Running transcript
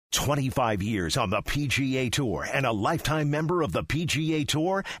25 years on the PGA Tour and a lifetime member of the PGA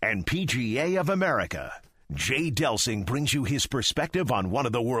Tour and PGA of America. Jay Delsing brings you his perspective on one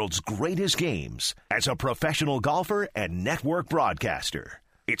of the world's greatest games as a professional golfer and network broadcaster.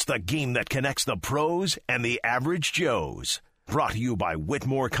 It's the game that connects the pros and the average Joes. Brought to you by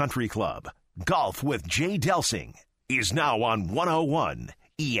Whitmore Country Club. Golf with Jay Delsing is now on 101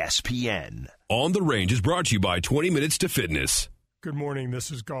 ESPN. On the Range is brought to you by 20 Minutes to Fitness. Good morning.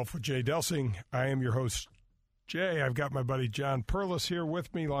 This is Golf with Jay Delsing. I am your host, Jay. I've got my buddy John Perlis here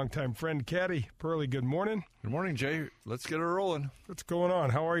with me, longtime friend, caddy. Pearly, good morning. Good morning, Jay. Let's get it rolling. What's going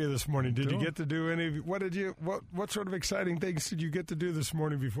on? How are you this morning? Did you get to do any? What sort of exciting things did you get to do this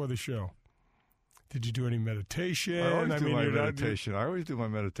morning before the show? Did you do any meditation? I always do my meditation. I always do my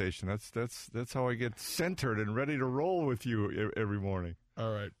meditation. That's how I get centered and ready to roll with you every morning.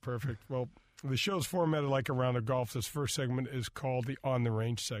 All right, perfect. Well, the show's formatted like a round of golf. This first segment is called the On the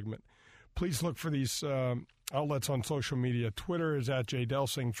Range segment. Please look for these outlets on social media. Twitter is at Jay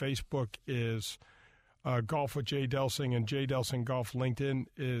Delsing. Facebook is Golf with Jay Delsing, and Jay Delsing Golf. LinkedIn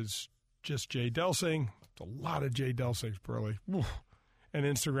is just Jay Delsing. It's a lot of Jay Delsings, Pearly. And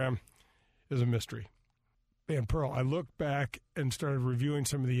Instagram is a mystery. Man, Pearl, I looked back and started reviewing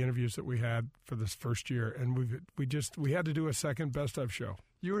some of the interviews that we had for this first year, and we had to do a second best of show.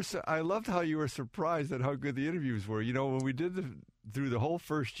 I loved how you were surprised at how good the interviews were. You know, when we did through the whole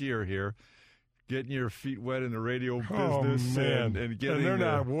first year here, getting your feet wet in the radio business, and getting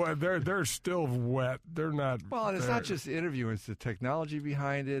they're still wet. They're not. Well, and it's not just the interview; it's the technology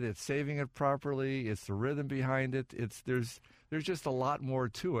behind it. It's saving it properly. It's the rhythm behind it. There's just a lot more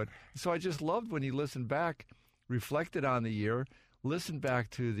to it. So I just loved when you listened back, reflected on the year, listened back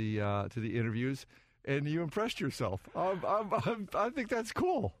to the interviews, and you impressed yourself. I think that's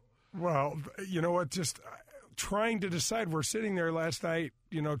cool. Well, you know what? Just trying to decide. We're sitting there last night,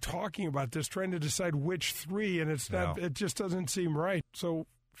 talking about this, trying to decide which three, and it's not. It just doesn't seem right. So,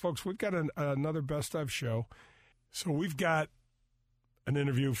 folks, we've got another best of show. So we've got an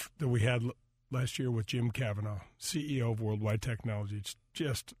interview that we had last year with Jim Kavanaugh, CEO of Worldwide Technology. It's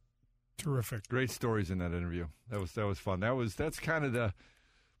just terrific. Great stories in that interview. That was fun. That's kind of the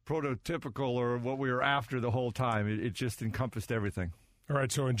prototypical or what we were after the whole time. It just encompassed everything. All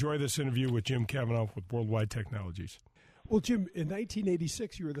right, so enjoy this interview with Jim Kavanaugh with Worldwide Technologies. Well, Jim, in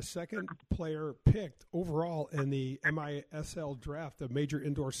 1986, you were the second player picked overall in the MISL draft, the Major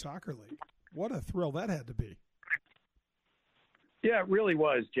Indoor Soccer League. What a thrill that had to be. Yeah, it really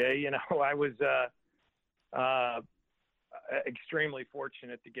was, Jay. I was extremely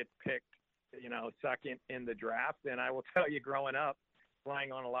fortunate to get picked, second in the draft. And I will tell you, growing up,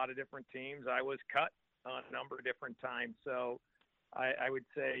 playing on a lot of different teams, I was cut on a number of different times. So I would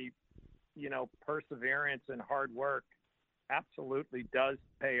say, perseverance and hard work absolutely does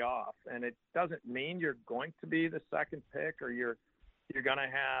pay off. And it doesn't mean you're going to be the second pick or you're going to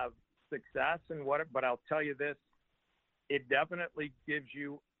have success and but I'll tell you this, it definitely gives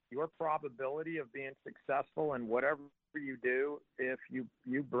you your probability of being successful in whatever you do. If you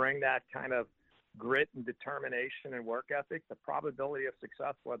bring that kind of grit and determination and work ethic, the probability of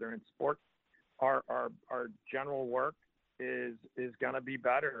success, whether in sport or general work, is going to be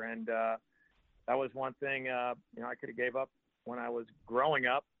better. And that was one thing I could have gave up when I was growing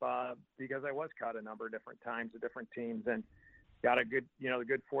up because I was cut a number of different times to different teams and got the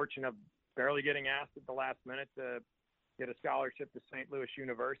good fortune of barely getting asked at the last minute to get a scholarship to St. Louis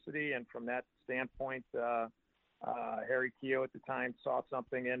University. And from that standpoint, Harry Keogh at the time saw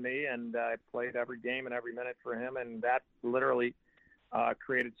something in me, and I played every game and every minute for him. And that literally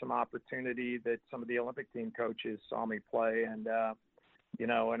created some opportunity that some of the Olympic team coaches saw me play. And,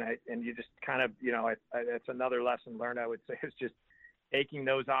 and you just kind of, it's another lesson learned, I would say, is just taking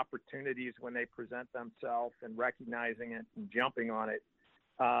those opportunities when they present themselves and recognizing it and jumping on it.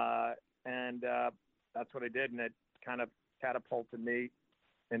 And that's what I did. And it kind of catapulted me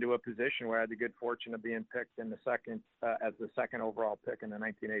into a position where I had the good fortune of being picked in the second, as the second overall pick in the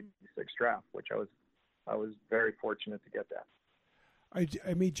 1986 draft, which I was very fortunate to get that. I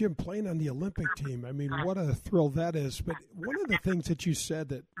mean, Jim, playing on the Olympic team, I mean, what a thrill that is. But one of the things that you said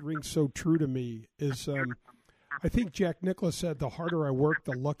that rings so true to me is I think Jack Nicklaus said, the harder I work,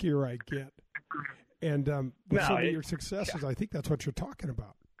 the luckier I get. And with some of your successes, I think that's what you're talking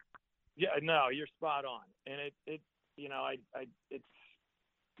about. Yeah, no, you're spot on. And it's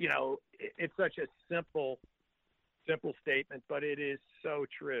such a simple statement, but it is so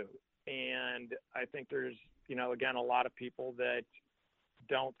true. And I think there's, again, a lot of people that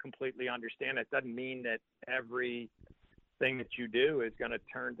don't completely understand it. Doesn't mean that everything that you do is going to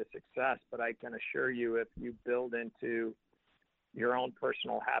turn to success, but I can assure you, if you build into your own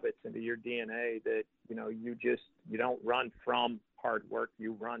personal habits into your DNA that, you don't run from hard work,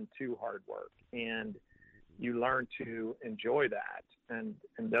 you run to hard work, and you learn to enjoy that. And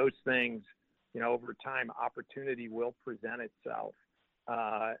those things, over time, opportunity will present itself.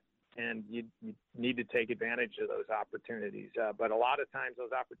 And you need to take advantage of those opportunities. But a lot of times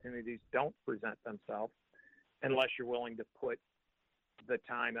those opportunities don't present themselves unless you're willing to put the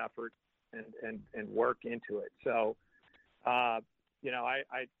time, effort, and work into it. So, I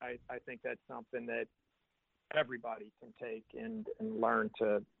think that's something that everybody can take and learn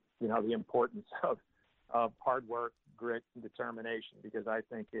to, the importance of hard work, grit, and determination, because I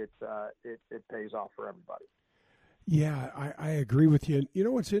think it pays off for everybody. Yeah, I agree with you. And you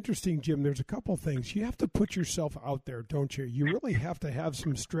know what's interesting, Jim? There's a couple things. You have to put yourself out there, don't you? You really have to have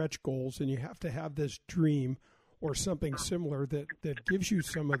some stretch goals, and you have to have this dream or something similar that gives you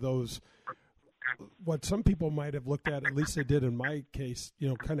some of those, what some people might have looked at least they did in my case,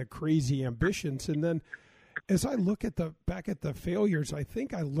 kind of crazy ambitions. And then as I look at back at the failures, I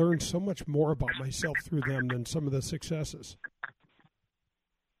think I learned so much more about myself through them than some of the successes.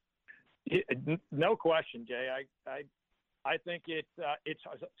 No question, Jay. I think it's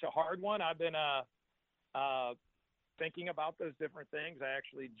a hard one. I've been thinking about those different things. I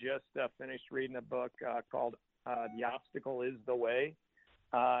actually just finished reading a book called "The Obstacle Is the Way,"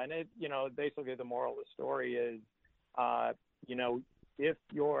 and it, basically the moral of the story is, if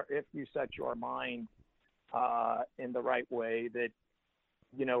you set your mind in the right way, that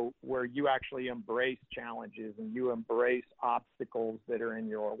where you actually embrace challenges and you embrace obstacles that are in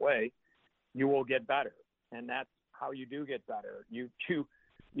your way, you will get better. And that's how you do get better. You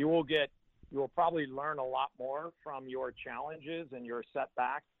will probably learn a lot more from your challenges and your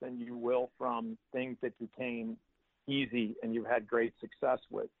setbacks than you will from things that became easy and you had great success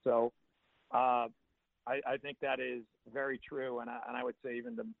with. So I think that is very true. And I would say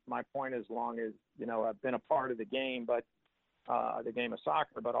even my point, as long as, I've been a part of the game, but the game of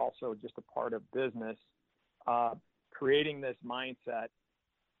soccer, but also just a part of business, creating this mindset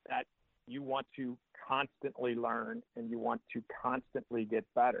that you want to constantly learn and you want to constantly get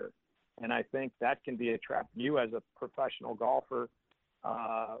better. And I think that can be a trap. You as a professional golfer,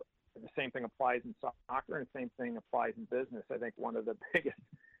 the same thing applies in soccer and the same thing applies in business. I think one of the biggest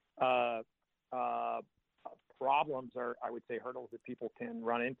problems, or I would say hurdles, that people can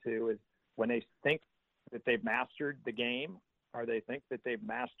run into is when they think that they've mastered the game, or they think that they've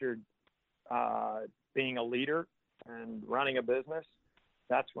mastered being a leader and running a business.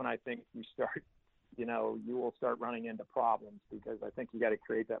 That's when I think you start, you will start running into problems, because I think you got to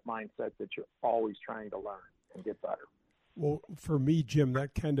create that mindset that you're always trying to learn and get better. Well, for me, Jim,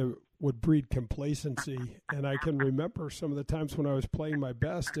 that kind of would breed complacency. And I can remember some of the times when I was playing my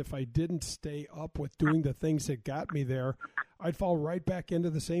best, if I didn't stay up with doing the things that got me there, I'd fall right back into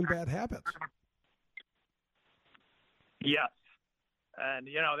the same bad habits. Yes. And,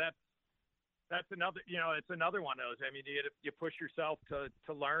 that's another, it's another one of those. I mean, you push yourself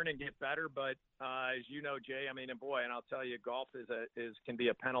to learn and get better. But as you know, Jay, and I'll tell you, golf can be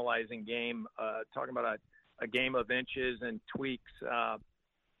a penalizing game. Talking about a game of inches and tweaks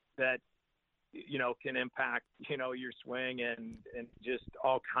that, can impact, your swing and just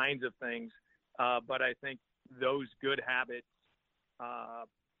all kinds of things. But I think those good habits,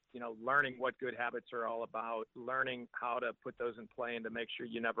 learning what good habits are all about, learning how to put those in play and to make sure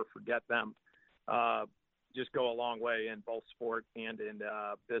you never forget them, just go a long way in both sport and in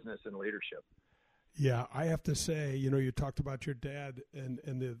business and leadership. Yeah, I have to say, you talked about your dad and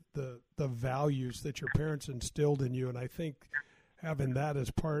the values that your parents instilled in you, and I think having that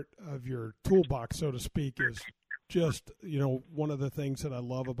as part of your toolbox, so to speak, is just, one of the things that I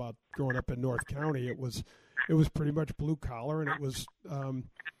love about growing up in North County. It was pretty much blue collar, and it was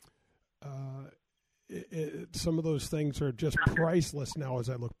some of those things are just priceless now as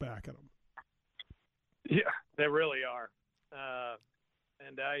I look back at them. Yeah, they really are.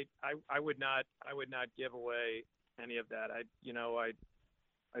 And I would not give away any of that. I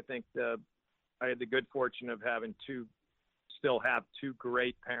think I had the good fortune of still have two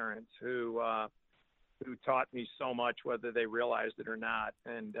great parents who taught me so much, whether they realized it or not.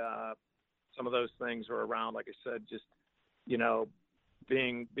 And some of those things were around, like I said, just,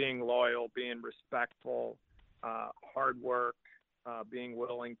 being loyal, being respectful, hard work, being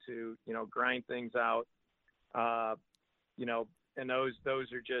willing to, grind things out, and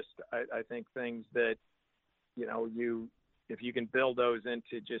those are just, I think, things that, if you can build those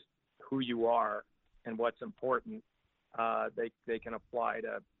into just who you are and what's important, they can apply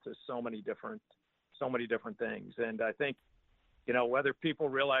to so many different things. And I think, whether people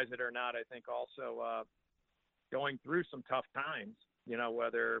realize it or not, I think also, going through some tough times,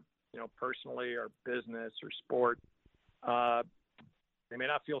 whether, personally or business or sport. They may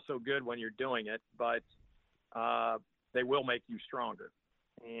not feel so good when you're doing it, but they will make you stronger.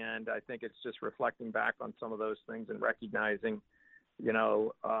 And I think it's just reflecting back on some of those things and recognizing,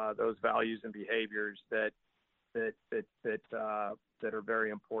 those values and behaviors that are very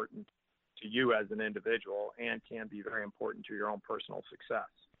important to you as an individual and can be very important to your own personal success.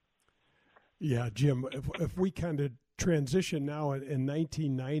 Yeah, Jim, if we kind of transition now in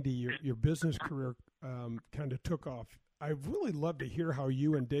 1990, your business career kind of took off. I'd really love to hear how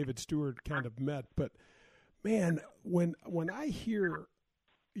you and David Stewart kind of met. But, man, when I hear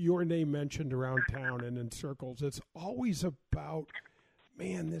your name mentioned around town and in circles, it's always about,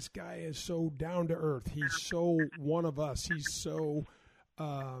 man, this guy is so down to earth. He's so one of us. He's so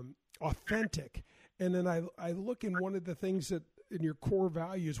authentic. And then I look in one of the things that in your core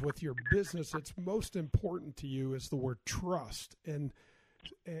values with your business, it's most important to you is the word trust. And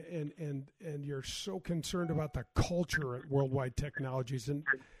you're so concerned about the culture at Worldwide Technologies. And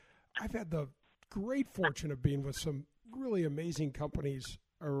I've had the great fortune of being with some really amazing companies,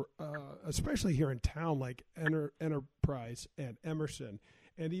 especially here in town, like Enterprise and Emerson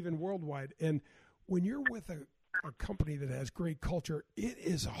and even Worldwide. And when you're with a company that has great culture, it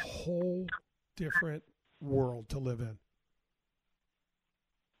is a whole different world to live in.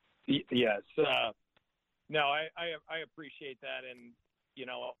 Yes. No, I appreciate that. And,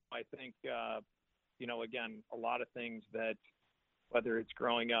 I think, again, a lot of things that, whether it's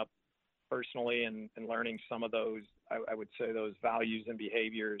growing up personally and learning some of those, I would say those values and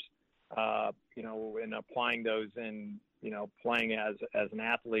behaviors, and applying those in, playing as an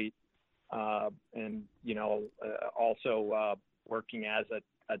athlete, and, also working as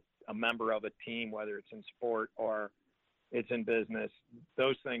a member of a team, whether it's in sport or it's in business.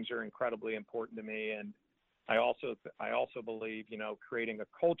 Those things are incredibly important to me. And I also believe, creating a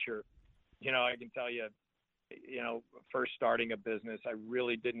culture, I can tell you, first starting a business, I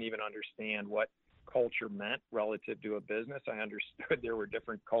really didn't even understand what culture meant relative to a business. I understood there were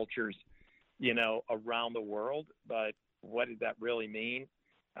different cultures, around the world, but what did that really mean?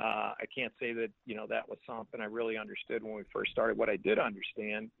 I can't say that, that was something I really understood when we first started. What I did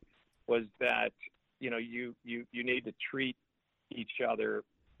understand was that, you need to treat each other,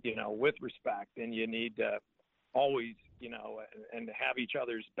 with respect, and you need to always, and have each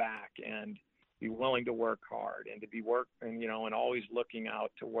other's back and be willing to work hard and to be and always looking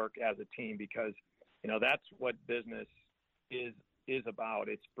out to work as a team, because, that's what business is about.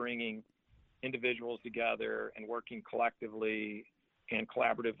 It's bringing individuals together and working collectively and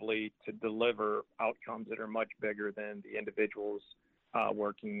collaboratively to deliver outcomes that are much bigger than the individuals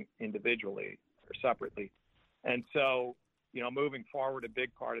working individually or separately. And so, moving forward, a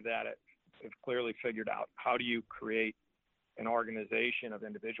big part of that, I've clearly figured out how do you create an organization of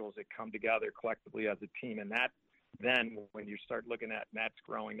individuals that come together collectively as a team. And that then when you start looking at, and that's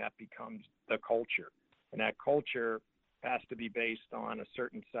growing, that becomes the culture. And that culture has to be based on a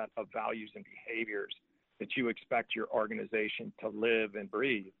certain set of values and behaviors that you expect your organization to live and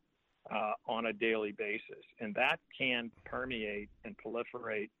breathe on a daily basis. And that can permeate and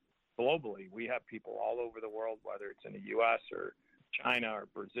proliferate globally. We have people all over the world, whether it's in the U.S. or China or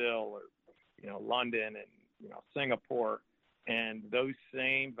Brazil or, London and, Singapore. And those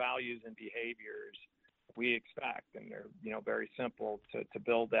same values and behaviors we expect, and they're, very simple to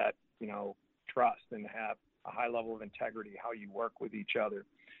build that, trust and have a high level of integrity, how you work with each other.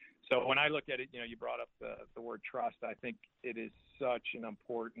 So when I look at it, you brought up the word trust. I think it is such an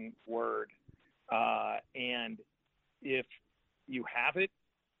important word. And if you have it,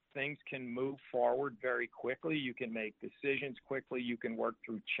 things can move forward very quickly. You can make decisions quickly. You can work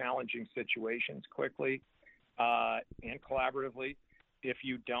through challenging situations quickly and collaboratively. If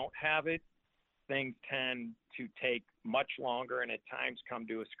you don't have it, things tend to take much longer and at times come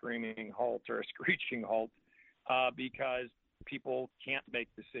to a screaming halt or a screeching halt because people can't make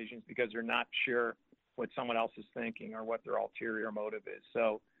decisions because they're not sure what someone else is thinking or what their ulterior motive is.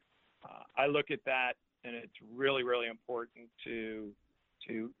 So I look at that, and it's really, really important to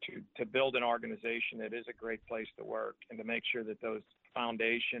build an organization that is a great place to work and to make sure that those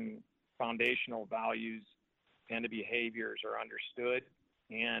foundational values and the behaviors are understood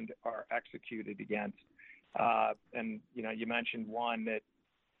and are executed against. And, you mentioned one that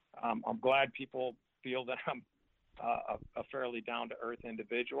I'm glad people feel that I'm a fairly down-to-earth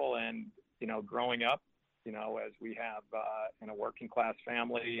individual. And, growing up, as we have in a working-class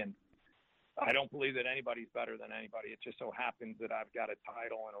family, and I don't believe that anybody's better than anybody. It just so happens that I've got a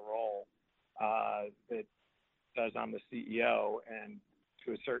title and a role that says I'm the CEO, and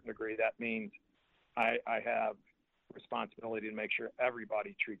to a certain degree that means I have responsibility to make sure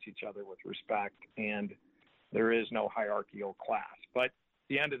everybody treats each other with respect, and there is no hierarchical class. But at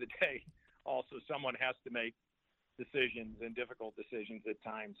the end of the day, also someone has to make decisions and difficult decisions at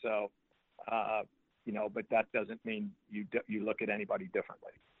times. So, but that doesn't mean you look at anybody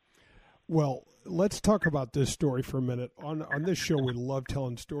differently. Well, let's talk about this story for a minute. On this show, we love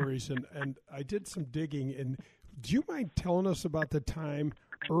telling stories, and I did some digging. And do you mind telling us about the time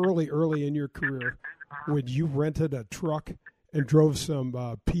early in your career when you rented a truck and drove some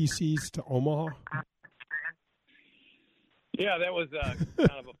PCs to Omaha? Yeah, that was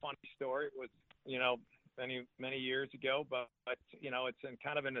kind of a funny story. It was, many years ago, but it's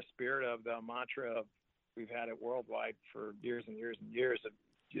in the spirit of the mantra we've had it worldwide for years and years and years of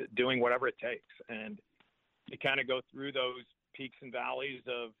doing whatever it takes. And you kind of go through those peaks and valleys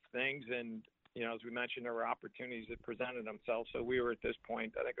of things. And, as we mentioned, there were opportunities that presented themselves. So we were at this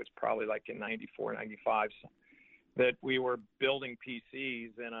point, I think it was probably like in 94, 95, that we were building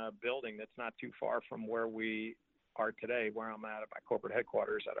PCs in a building that's not too far from where we are today, where I'm at my corporate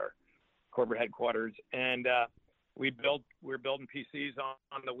headquarters, And we were building PCs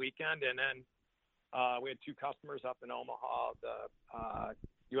on the weekend. And then we had two customers up in Omaha, the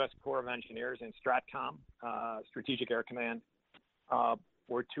U.S. Corps of Engineers and Stratcom, Strategic Air Command,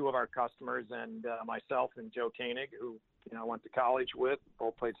 were two of our customers, and myself and Joe Koenig, who I went to college with,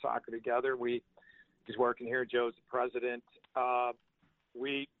 both played soccer together. He's working here. Joe's the president.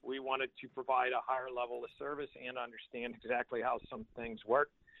 We wanted to provide a higher level of service and understand exactly how some things work.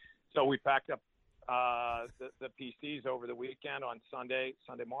 So we packed up the PCs over the weekend on Sunday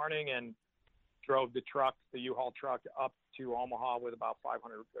morning and drove the U-Haul truck up to Omaha with about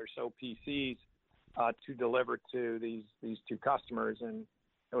 500 or so PCs to deliver to these two customers. And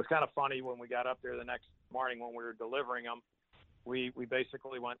it was kind of funny when we got up there the next morning when we were delivering them. We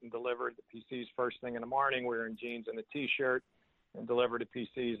basically went and delivered the PCs first thing in the morning. We were in jeans and a T-shirt and delivered the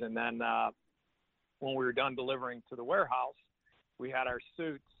PCs. And then when we were done delivering to the warehouse, we had our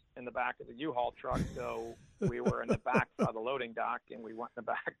suits in the back of the U-Haul truck. So we were in the back by the loading dock, and we went in the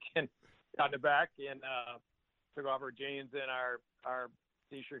back and got in the back and took off our jeans and our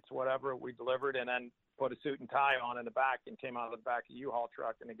T-shirts, whatever we delivered, and then put a suit and tie on in the back and came out of the back of the U-Haul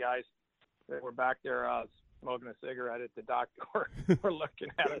truck. And the guys that were back there smoking a cigarette at the dock door were looking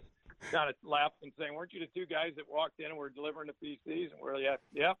at us, kind of laughing, saying, "Weren't you the two guys that walked in and were delivering the PCs?" And we're like,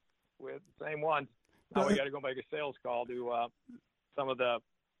 "Yep, we're the same ones." Now we got to go make a sales call to some of the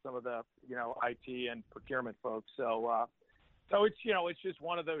IT and procurement folks. So it's just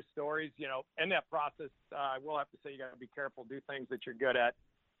one of those stories. In that process, I will have to say you got to be careful, do things that you're good at.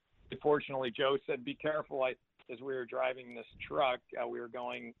 Fortunately, Joe said, "Be careful." As we were driving this truck, we were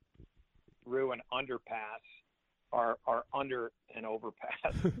going through an underpass, or under an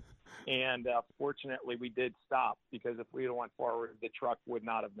overpass. And fortunately, we did stop, because if we had went forward, the truck would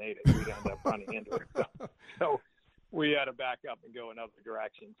not have made it. We'd end up running into it. So we had to back up and go another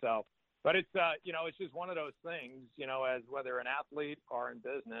direction. So, but it's just one of those things, as whether an athlete or in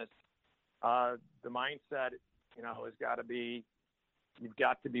business, the mindset, has got to be, you've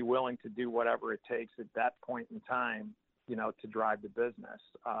got to be willing to do whatever it takes at that point in time, to drive the business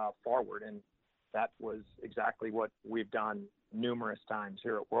forward. And that was exactly what we've done numerous times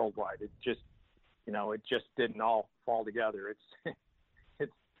here at Worldwide. It just didn't all fall together.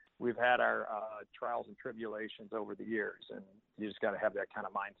 We've had our trials and tribulations over the years, and you just got to have that kind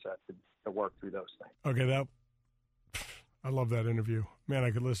of mindset to work through those things. Okay, I love that interview. Man,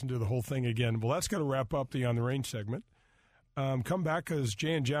 I could listen to the whole thing again. Well, that's going to wrap up the On the Range segment. Come back, because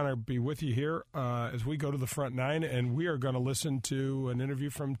Jay and John will be with you here as we go to the front nine, and we are going to listen to an interview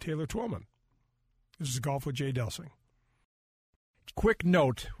from Taylor Twellman. This is Golf with Jay Delsing. Quick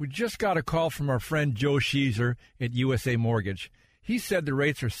note, we just got a call from our friend Joe Sheezer at USA Mortgage. He said the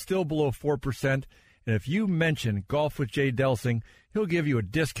rates are still below 4%, and if you mention Golf with Jay Delsing, he'll give you a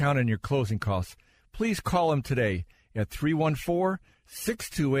discount on your closing costs. Please call him today at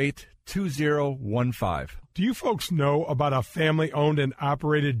 314-628-2015. Do you folks know about a family-owned and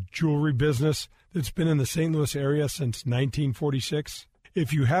operated jewelry business that's been in the St. Louis area since 1946?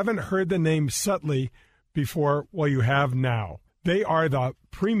 If you haven't heard the name Sutley before, well, you have now. They are the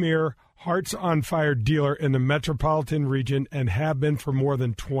premier Hearts on Fire dealer in the metropolitan region and have been for more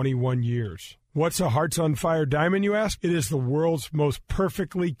than 21 years. What's a Hearts on Fire diamond, you ask? It is the world's most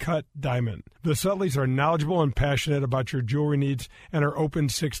perfectly cut diamond. The Sutleys are knowledgeable and passionate about your jewelry needs and are open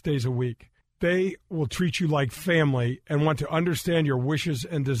 6 days a week. They will treat you like family and want to understand your wishes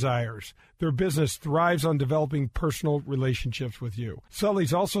and desires. Their business thrives on developing personal relationships with you.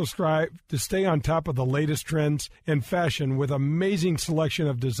 Sully's also strive to stay on top of the latest trends and fashion with amazing selection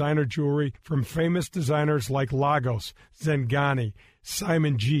of designer jewelry from famous designers like Lagos, Zengani,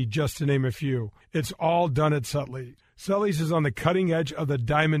 Simon G., just to name a few. It's all done at Sully's. Sully's is on the cutting edge of the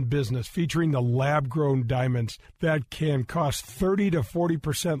diamond business, featuring the lab-grown diamonds that can cost 30 to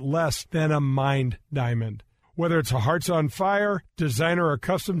 40% less than a mined diamond. Whether it's a Hearts on Fire, designer or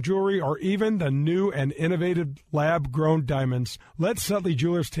custom jewelry, or even the new and innovative lab-grown diamonds, let Sutley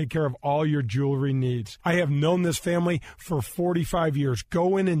Jewelers take care of all your jewelry needs. I have known this family for 45 years.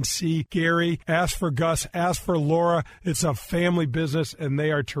 Go in and see Gary, ask for Gus, ask for Laura. It's a family business, and they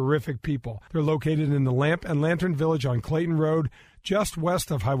are terrific people. They're located in the Lamp and Lantern Village on Clayton Road, just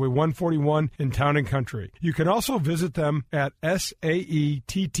west of Highway 141 in Town and Country. You can also visit them at SAETTELE.com.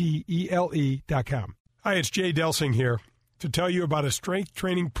 Hi, it's Jay Delsing here to tell you about a strength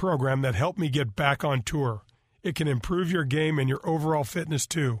training program that helped me get back on tour. It can improve your game and your overall fitness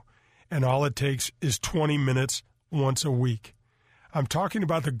too, and all it takes is 20 minutes once a week. I'm talking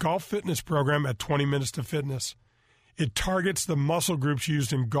about the golf fitness program at 20 Minutes to Fitness. It targets the muscle groups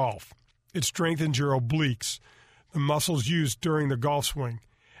used in golf. It strengthens your obliques, the muscles used during the golf swing,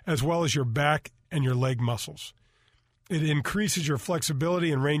 as well as your back and your leg muscles. It increases your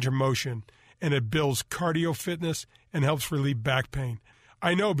flexibility and range of motion, and it builds cardio fitness and helps relieve back pain.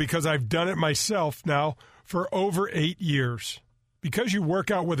 I know because I've done it myself now for over 8 years. Because you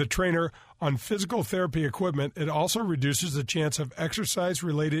work out with a trainer on physical therapy equipment, it also reduces the chance of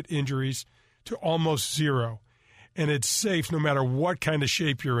exercise-related injuries to almost zero, and it's safe no matter what kind of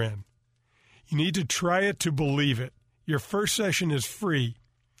shape you're in. You need to try it to believe it. Your first session is free.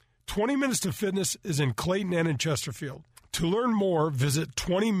 20 Minutes to Fitness is in Clayton and in Chesterfield. To learn more, visit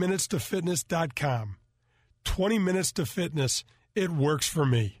 20minutestofitness.com. 20 Minutes to Fitness. It works for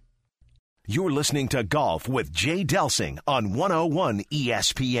me. You're listening to Golf with Jay Delsing on 101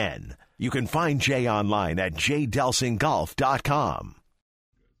 ESPN. You can find Jay online at jdelsinggolf.com.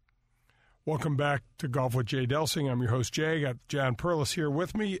 Welcome back to Golf with Jay Delsing. I'm your host, Jay. I got John Perlis here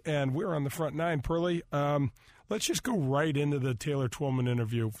with me, and we're on the front nine. Pearly, let's just go right into the Taylor Twellman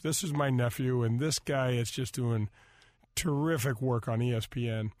interview. This is my nephew, and this guy is just doing terrific work on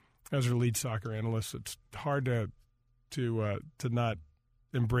ESPN as their lead soccer analyst. It's hard to not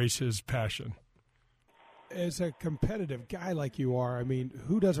embrace his passion. As a competitive guy like you are, I mean,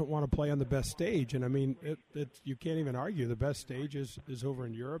 who doesn't want to play on the best stage? And I mean, you can't even argue the best stage is over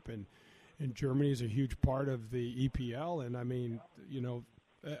in Europe, and Germany is a huge part of the EPL. And I mean, you know,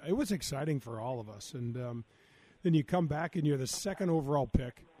 it was exciting for all of us. And then you come back and you're the second overall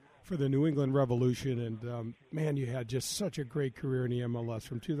pick for the New England Revolution, and man, you had just such a great career in the MLS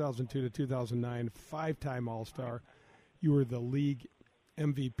from 2002 to 2009, five-time All-Star. You were the league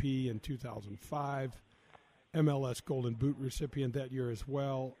MVP in 2005, MLS Golden Boot recipient that year as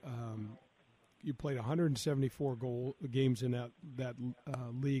well. You played 174 games in that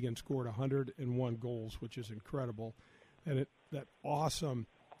league and scored 101 goals, which is incredible. And that awesome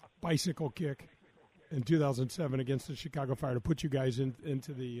bicycle kick in 2007 against the Chicago Fire to put you guys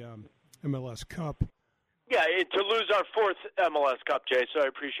into the MLS Cup. Yeah, to lose our fourth MLS Cup, Jay, so I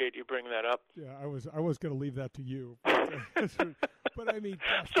appreciate you bringing that up. Yeah, I was going to leave that to you. But I mean...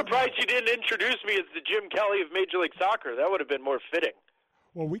 Surprised you didn't introduce me as the Jim Kelly of Major League Soccer. That would have been more fitting.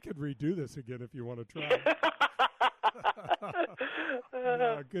 Well, we could redo this again if you want to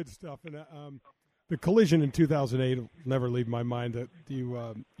try. Good stuff. And the collision in 2008 will never leave my mind. That you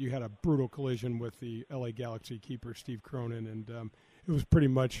had a brutal collision with the LA Galaxy keeper Steve Cronin, and it was pretty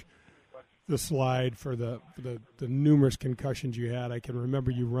much the slide for the numerous concussions you had. I can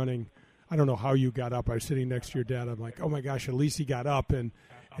remember you running. I don't know how you got up. I was sitting next to your dad. I'm like, oh my gosh, at least he got up, and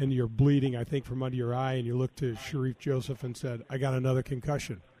you're bleeding, I think, from under your eye, and you looked to Sharif Joseph and said, I got another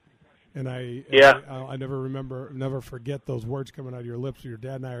concussion. And I never forget those words coming out of your lips. Your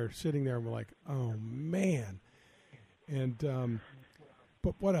dad and I are sitting there, and we're like, oh man. And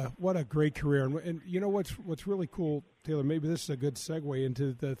but what a great career. And you know what's really cool, Taylor? Maybe this is a good segue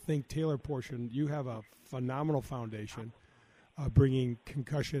into the Think Taylor portion. You have a phenomenal foundation, bringing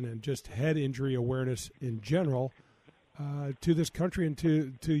concussion and just head injury awareness in general to this country and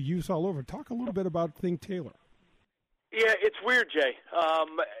to youth all over. Talk a little bit about Think Taylor. Yeah, it's weird, Jay.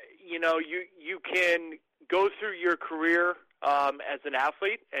 You know, you can go through your career as an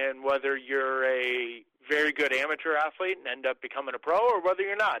athlete, and whether you're a very good amateur athlete and end up becoming a pro, or whether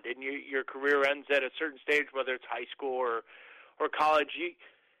you're not, and your career ends at a certain stage, whether it's high school or college.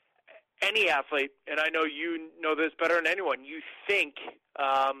 Any athlete, and I know you know this better than anyone, you think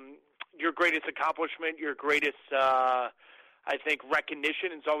your greatest accomplishment, your greatest, I think,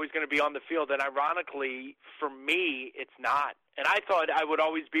 recognition is always going to be on the field. And ironically, for me, it's not. And I thought I would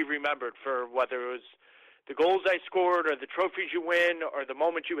always be remembered for whether it was the goals I scored or the trophies you win or the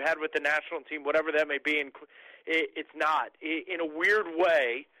moment you had with the national team, whatever that may be. And it's not. In a weird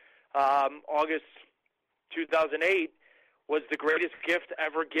way, August 2008 was the greatest gift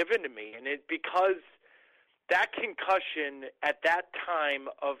ever given to me. And because that concussion at that time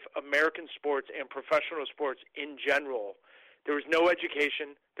of American sports and professional sports in general, there was no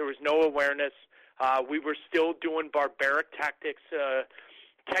education, there was no awareness. We were still doing barbaric techniques,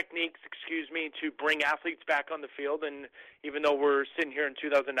 to bring athletes back on the field. And even though we're sitting here in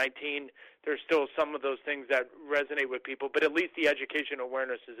 2019, there's still some of those things that resonate with people, but at least the education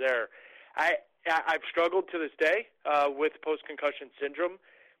awareness is there. I've struggled to this day with post-concussion syndrome,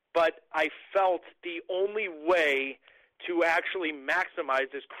 but I felt the only way to actually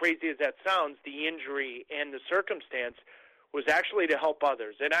maximize, as crazy as that sounds, the injury and the circumstance was actually to help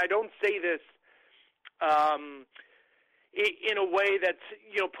others. And I don't say this in a way that's,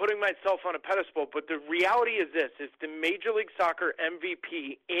 putting myself on a pedestal, but the reality is this, is the Major League Soccer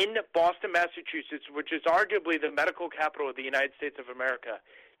MVP in Boston, Massachusetts, which is arguably the medical capital of the United States of America,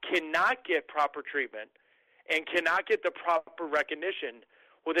 cannot get proper treatment and cannot get the proper recognition.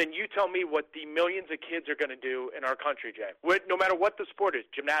 Well, then you tell me what the millions of kids are going to do in our country, Jay. No matter what the sport is,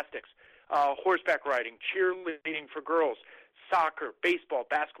 gymnastics, horseback riding, cheerleading for girls, soccer, baseball,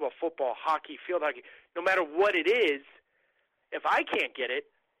 basketball, football, hockey, field hockey, no matter what it is, if I can't get it,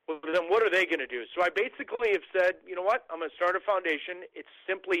 well, then what are they going to do? So I basically have said, you know what, I'm going to start a foundation. It's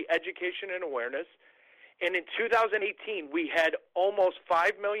simply education and awareness. And in 2018, we had almost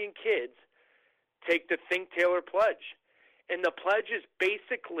 5 million kids take the Think Taylor Pledge. And the pledge is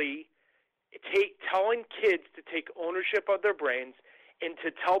basically telling kids to take ownership of their brains and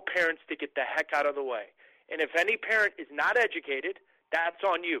to tell parents to get the heck out of the way. And if any parent is not educated, that's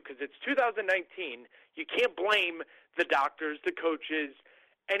on you, because it's 2019. You can't blame the doctors, the coaches,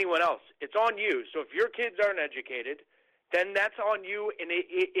 anyone else. It's on you. So if your kids aren't educated, then that's on you, and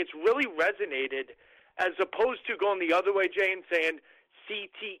it's really resonated as opposed to going the other way, Jay, and saying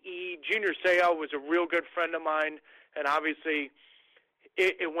CTE. Junior Seau was a real good friend of mine, and obviously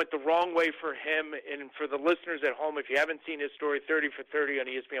it went the wrong way for him. And for the listeners at home, if you haven't seen his story, 30 for 30 on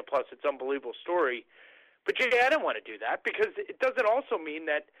ESPN+, it's an unbelievable story. But, Jay, I didn't want to do that because it doesn't also mean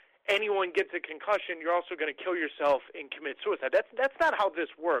that anyone gets a concussion, you're also going to kill yourself and commit suicide. That's not how this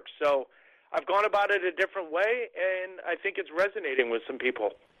works. So I've gone about it a different way, and I think it's resonating with some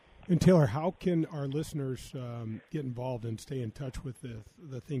people. And, Taylor, how can our listeners get involved and stay in touch with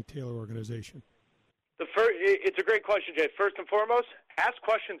the Think Taylor organization? It's a great question, Jay. First and foremost, ask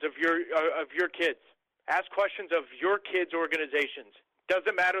questions of your kids. Ask questions of your kids' organizations.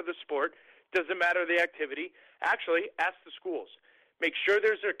 Doesn't matter the sport. Doesn't matter the activity. Actually, ask the schools. Make sure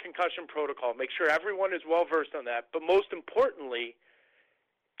there's a concussion protocol. Make sure everyone is well-versed on that. But most importantly,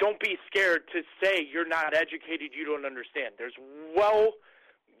 don't be scared to say you're not educated, you don't understand. There's well-versed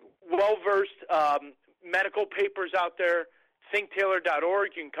medical papers out there.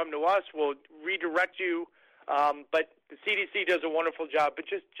 ThinkTaylor.org. You can come to us. We'll redirect you. But the CDC does a wonderful job. But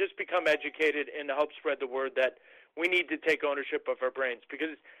just become educated and help spread the word that we need to take ownership of our brains.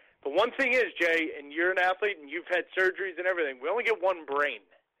 Because the one thing is, Jay, and you're an athlete and you've had surgeries and everything, we only get one brain.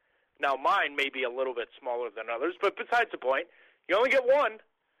 Now, mine may be a little bit smaller than others, but besides the point, you only get one.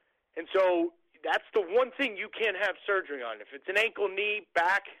 And so that's the one thing you can't have surgery on. If it's an ankle, knee,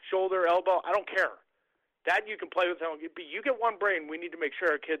 back, shoulder, elbow, I don't care. That you can play with. But you get one brain. We need to make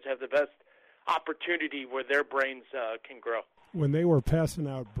sure our kids have the best opportunity where their brains can grow. When they were passing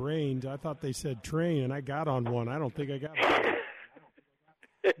out brains, I thought they said train, and I got on one. I don't think I got one.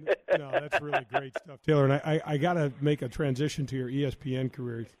 No, that's really great stuff, Taylor. And I got to make a transition to your ESPN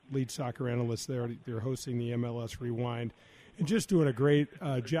career, lead soccer analyst there. They're hosting the MLS Rewind and just doing a great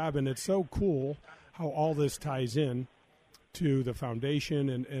job. And it's so cool how all this ties in to the foundation.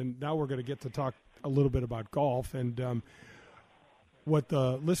 And now we're going to get to talk a little bit about golf. And what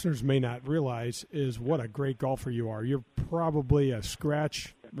the listeners may not realize is what a great golfer you are. You're probably a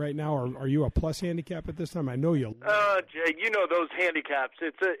scratch right now, or are you a plus handicap at this time? I know you. Jay, you know those handicaps.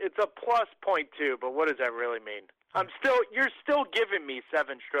 It's a plus 0.2, but what does that really mean? You're still giving me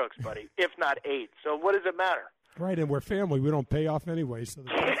 7 strokes, buddy, if not 8. So what does it matter? Right, and we're family. We don't pay off anyway. So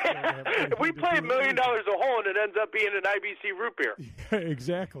we play $1 million a hole, and it ends up being an IBC root beer. Yeah,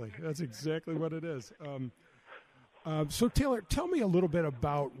 exactly. That's exactly what it is. So, Taylor, tell me a little bit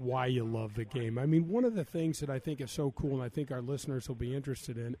about why you love the game. I mean, one of the things that I think is so cool, and I think our listeners will be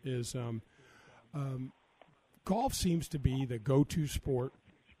interested in, is golf seems to be the go-to sport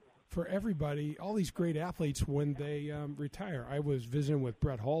for everybody, all these great athletes when they retire. I was visiting with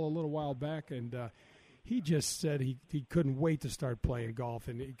Brett Hall a little while back, and he just said he couldn't wait to start playing golf,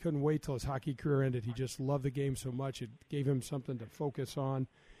 and he couldn't wait till his hockey career ended. He just loved the game so much. It gave him something to focus on.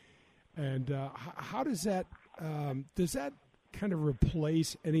 And how does that kind of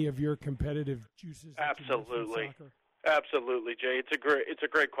replace any of your competitive juices? Absolutely. Absolutely, Jay. It's a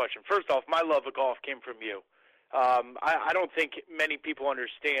great question. First off, my love of golf came from you. I don't think many people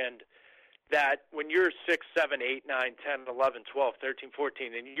understand that when you're 6, 7, 8, 9, 10, 11, 12, 13,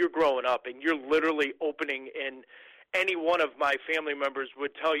 14, and you're growing up and you're literally opening, and any one of my family members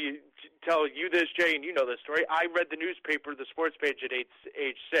would tell you this, Jay, and you know this story. I read the newspaper, the sports page at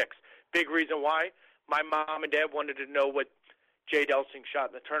age 6. Big reason why? My mom and dad wanted to know what Jay Delsing shot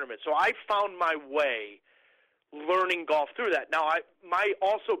in the tournament. So I found my way learning golf through that. Now, my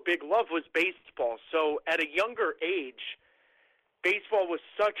also big love was baseball. So at a younger age, baseball was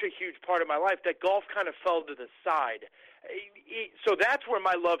such a huge part of my life that golf kind of fell to the side. So that's where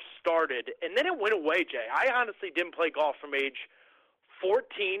my love started. And then it went away, Jay. I honestly didn't play golf from age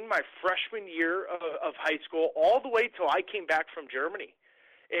 14, my freshman year of high school, all the way till I came back from Germany.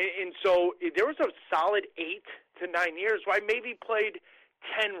 And so there was a solid 8 to 9 years where I maybe played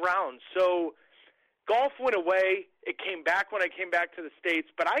 10 rounds. So golf went away. It came back when I came back to the States.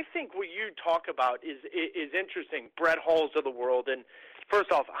 But I think what you talk about is interesting. Brett Halls of the world. And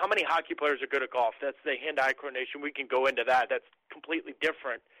first off, how many hockey players are good at golf? That's the hand-eye coordination. We can go into that. That's completely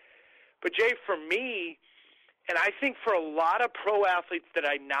different. But, Jay, for me, and I think for a lot of pro athletes that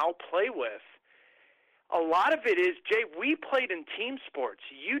I now play with, a lot of it is, Jay, we played in team sports.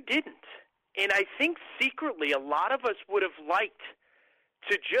 You didn't. And I think secretly a lot of us would have liked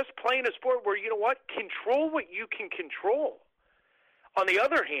to just play in a sport where, you know what, control what you can control. On the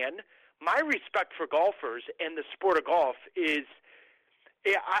other hand, my respect for golfers and the sport of golf is,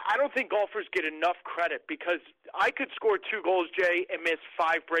 I don't think golfers get enough credit, because I could score 2 goals, Jay, and miss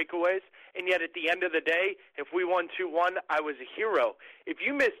 5 breakaways, and yet at the end of the day, if we won 2-1, I was a hero. If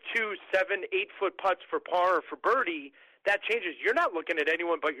you miss 2 7, 8-foot putts for par or for birdie, that changes. You're not looking at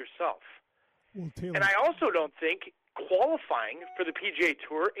anyone but yourself. Well, Taylor, and I also don't think qualifying for the PGA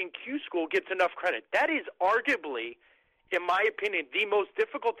Tour in Q School gets enough credit. That is arguably, in my opinion, the most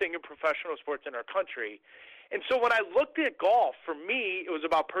difficult thing in professional sports in our country. And so when I looked at golf, for me, it was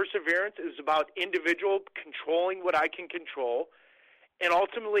about perseverance. It was about individual controlling what I can control. And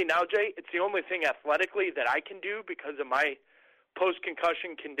ultimately now, Jay, it's the only thing athletically that I can do because of my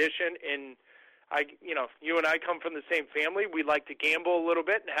post-concussion condition. And you and I come from the same family. We like to gamble a little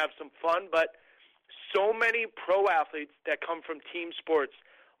bit and have some fun. But so many pro athletes that come from team sports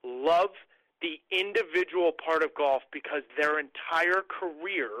love the individual part of golf because their entire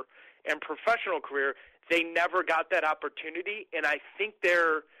career and professional career, they never got that opportunity, and I think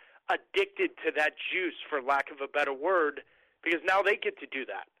they're addicted to that juice, for lack of a better word, because now they get to do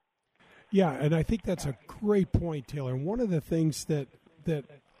that. Yeah, and I think that's a great point, Taylor. And one of the things that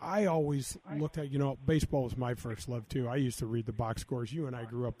I always looked at, baseball was my first love, too. I used to read the box scores. You and I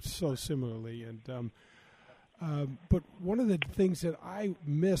grew up so similarly. And but one of the things that I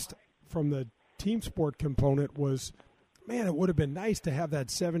missed from the team sport component was, man, it would have been nice to have that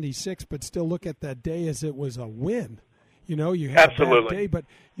 76, but still look at that day as it was a win. You had Absolutely. a bad day, but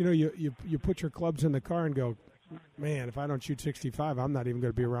you put your clubs in the car and go, man, if I don't shoot 65, I'm not even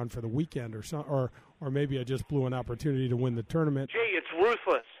going to be around for the weekend or maybe I just blew an opportunity to win the tournament. Jay, it's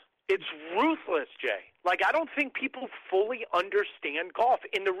ruthless. It's ruthless, Jay. Like, I don't think people fully understand golf.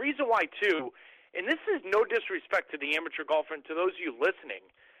 And the reason why, too, and this is no disrespect to the amateur golfer and to those of you listening,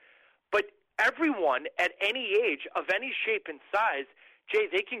 but everyone at any age, of any shape and size, Jay,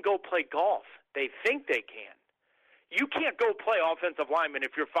 they can go play golf. They think they can. You can't go play offensive lineman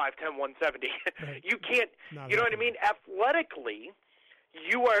if you're 5'10", 170. Right. You can't. You know what I mean? Athletically,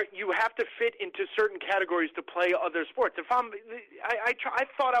 you have to fit into certain categories to play other sports. If I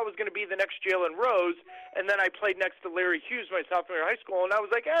thought I was going to be the next Jalen Rose, and then I played next to Larry Hughes my sophomore year of high school, and I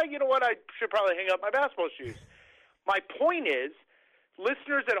was like, you know what? I should probably hang up my basketball shoes. My point is,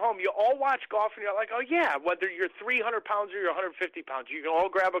 listeners at home, you all watch golf and you're like, oh, yeah, whether you're 300 pounds or you're 150 pounds, you can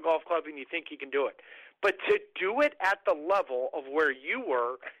all grab a golf club and you think you can do it. But to do it at the level of where you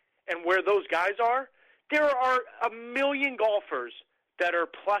were and where those guys are, there are a million golfers that are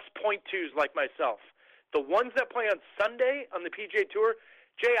plus .2s like myself. The ones that play on Sunday on the PGA Tour,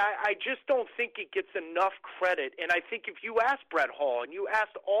 Jay, I just don't think it gets enough credit. And I think if you ask Brett Hall and you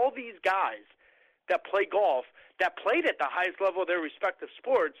asked all these guys that play golf, that played at the highest level of their respective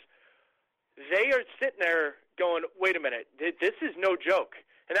sports, they are sitting there going, wait a minute, this is no joke.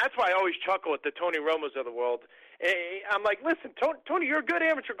 And that's why I always chuckle at the Tony Romos of the world. I'm like, listen, Tony, you're a good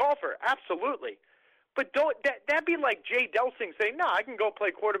amateur golfer. Absolutely. But don't that'd be like Jay Delsing saying, no, I can go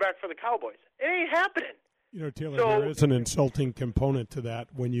play quarterback for the Cowboys. It ain't happening. You know, Taylor, there is an insulting component to that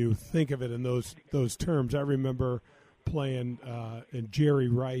when you think of it in those terms. I remember playing, and Jerry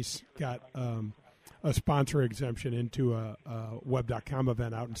Rice got a sponsor exemption into a Web.com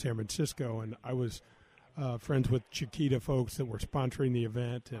event out in San Francisco, and I was friends with Chiquita folks that were sponsoring the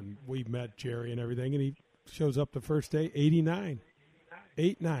event, and we met Jerry and everything, and he shows up the first day, 89.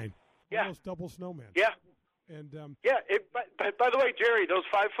 8'9". Yeah. Almost double snowman. Yeah. And by the way, Jerry, those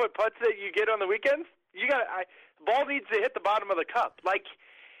 5-foot putts that you get on the weekends, ball needs to hit the bottom of the cup.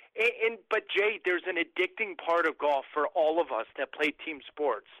 But Jay, there's an addicting part of golf for all of us that play team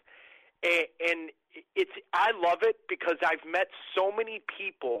sports, and I love it because I've met so many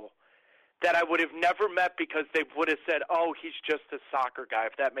people that I would have never met because they would have said, "Oh, he's just a soccer guy,"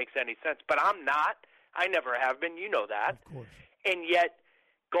 if that makes any sense. But I'm not. I never have been. You know that. Of course. And yet,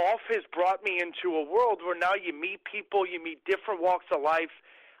 golf has brought me into a world where now you meet people, you meet different walks of life.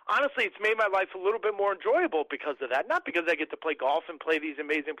 Honestly, it's made my life a little bit more enjoyable because of that. Not because I get to play golf and play these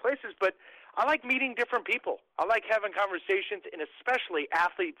amazing places, but I like meeting different people. I like having conversations, and especially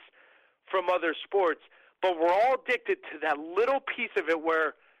athletes from other sports. But we're all addicted to that little piece of it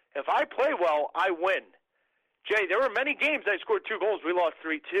where if I play well, I win. Jay, there were many games I scored 2 goals. We lost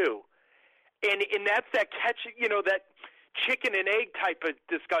 3-2. And that's that that chicken and egg type of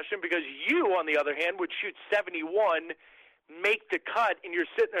discussion, because you, on the other hand, would shoot 71, make the cut, and you're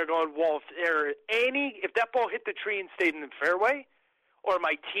sitting there going, well, if that ball hit the tree and stayed in the fairway, or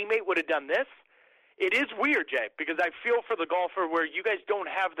my teammate would have done this, it is weird, Jay, because I feel for the golfer where you guys don't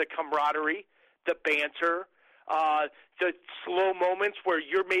have the camaraderie, the banter, the slow moments where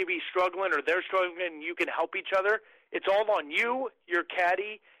you're maybe struggling or they're struggling and you can help each other. It's all on you, your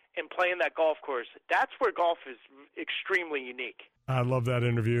caddy, and playing that golf course. That's where golf is extremely unique. I love that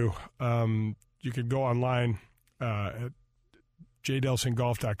interview. You can go online at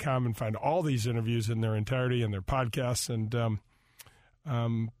jdelsinggolf.com and find all these interviews in their entirety and their podcasts. And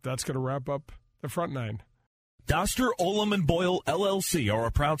that's going to wrap up the front nine. Doster, Olam & Boyle, LLC are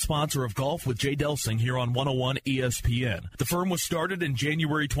a proud sponsor of Golf with Jay Delsing here on 101 ESPN. The firm was started in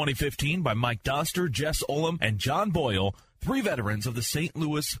January 2015 by Mike Doster, Jess Olam, and John Boyle, 3 veterans of the St.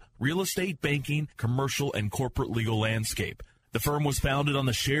 Louis real estate, banking, commercial, and corporate legal landscape. The firm was founded on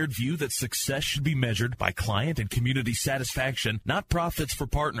the shared view that success should be measured by client and community satisfaction, not profits for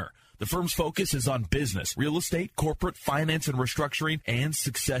partner. The firm's focus is on business, real estate, corporate, finance and restructuring, and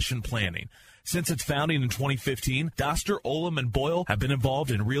succession planning. Since its founding in 2015, Doster, Olam & Boyle have been involved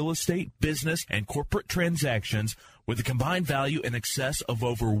in real estate, business, and corporate transactions with a combined value in excess of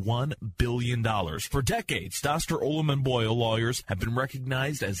over $1 billion. For decades, Doster, Olam & Boyle lawyers have been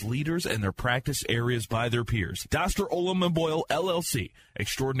recognized as leaders in their practice areas by their peers. Doster, Olam & Boyle, LLC.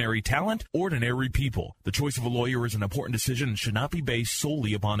 Extraordinary talent, ordinary people. The choice of a lawyer is an important decision and should not be based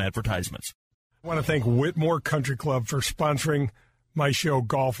solely upon advertisements. I want to thank Whitmore Country Club for sponsoring my show,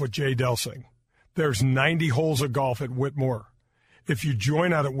 Golf with Jay Delsing. There's 90 holes of golf at Whitmore. If you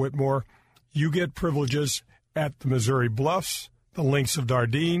join out at Whitmore, you get privileges at the Missouri Bluffs, the Links of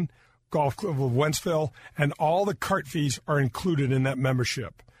Dardenne, Golf Club of Wentzville, and all the cart fees are included in that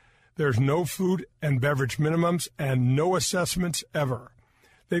membership. There's no food and beverage minimums and no assessments ever.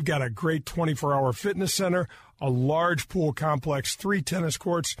 They've got a great 24-hour fitness center, a large pool complex, 3 tennis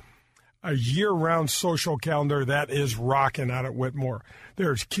courts, a year-round social calendar that is rocking out at Whitmore.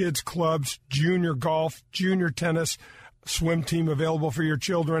 There's kids clubs, junior golf, junior tennis, swim team available for your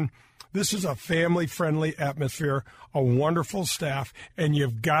children. This is a family-friendly atmosphere, a wonderful staff, and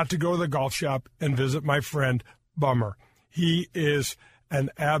you've got to go to the golf shop and visit my friend Bummer. He is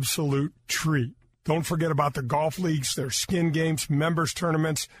an absolute treat. Don't forget about the golf leagues, their skin games, members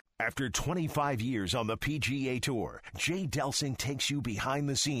tournaments. After 25 years on the PGA Tour, Jay Delsing takes you behind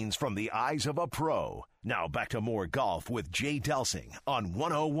the scenes from the eyes of a pro. Now back to more golf with Jay Delsing on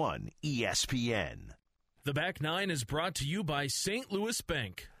 101 ESPN. The Back Nine is brought to you by St. Louis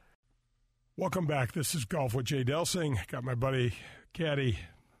Bank. Welcome back. This is Golf with Jay Delsing. Got my buddy, caddy,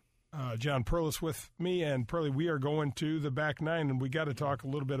 John Perlis with me. And Pearly, we are going to the Back Nine, and we got to talk a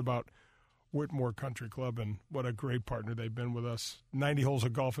little bit about Whitmore Country Club and what a great partner they've been with us. 90 holes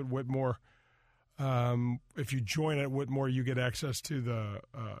of golf at Whitmore. If you join at Whitmore, you get access to the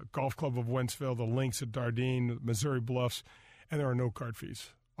Golf Club of Wentzville, the Links at Dardenne, Missouri Bluffs, and there are no card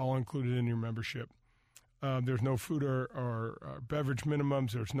fees, all included in your membership. There's no food or beverage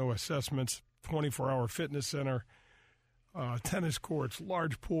minimums. There's no assessments. 24-hour fitness center, tennis courts,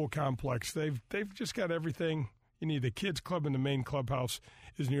 large pool complex. They've just got everything you need. The kids club in the main clubhouse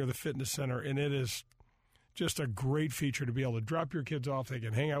is near the fitness center, and it is just a great feature to be able to drop your kids off. They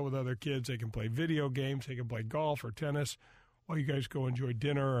can hang out with other kids. They can play video games. They can play golf or tennis while you guys go enjoy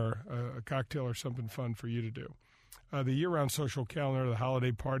dinner or a cocktail or something fun for you to do. The year-round social calendar, the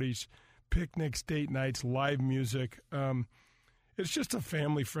holiday parties, picnics, date nights, live music. It's just a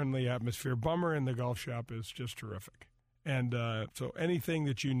family-friendly atmosphere. Bummer in the golf shop is just terrific. And so anything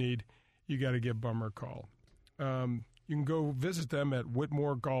that you need, you got to give Bummer a call. You can go visit them at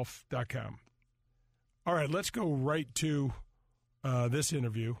whitmoregolf.com. All right, let's go right to this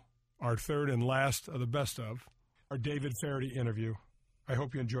interview, our third and last of the best of, our David Feherty interview. I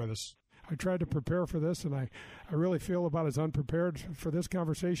hope you enjoy this. I tried to prepare for this, and I really feel about as unprepared for this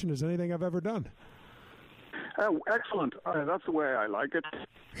conversation as anything I've ever done. Excellent. That's the way I like it.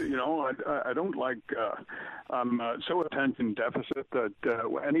 You know, I don't like, I'm so attention deficit that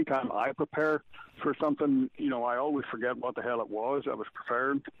anytime I prepare for something, you know, I always forget what the hell it was I was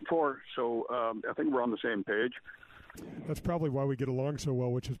prepared for. So I think we're on the same page. That's probably why we get along so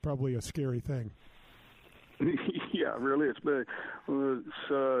well, which is probably a scary thing. Yeah, really, we've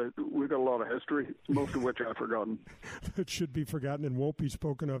got a lot of history, most of which I've forgotten. It should be forgotten and won't be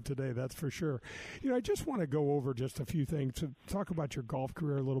spoken of today, that's for sure. You know, I just want to go over just a few things to talk about your golf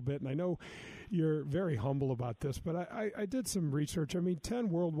career a little bit, and I know you're very humble about this, but I did some research. I mean, 10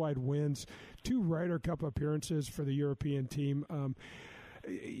 worldwide wins, 2 Ryder Cup appearances for the European team.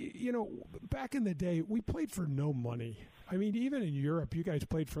 You know, back in the day, we played for no money. I mean, even in Europe, you guys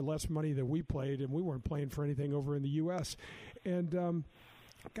played for less money than we played, and we weren't playing for anything over in the U.S. And,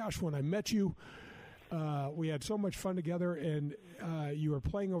 gosh, when I met you, we had so much fun together, and you were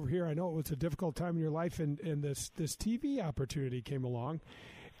playing over here. I know it was a difficult time in your life, and this TV opportunity came along,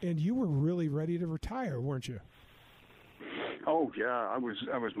 and you were really ready to retire, weren't you? Oh yeah, I was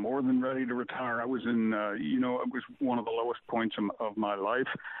more than ready to retire. I was in, it was one of the lowest points of my life.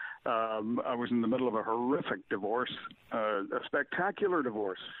 I was in the middle of a horrific divorce, a spectacular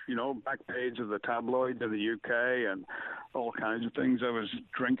divorce, you know, back page of the tabloid of the UK and all kinds of things. I was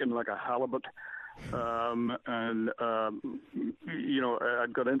drinking like a halibut. I'd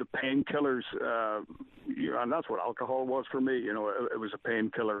got into painkillers, and that's what alcohol was for me. You know, it was a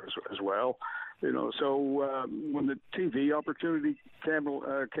painkiller as well. You know, so when the TV opportunity came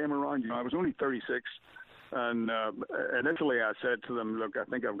around, you know, I was only 36. And initially I said to them, look, I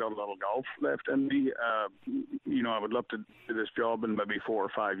think I've got a little golf left in me. I would love to do this job in maybe 4 or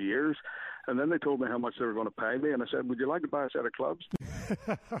 5 years. And then they told me how much they were going to pay me. And I said, would you like to buy a set of clubs?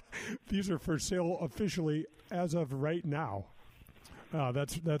 These are for sale officially as of right now.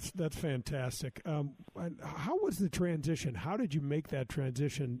 That's fantastic. How was the transition? How did you make that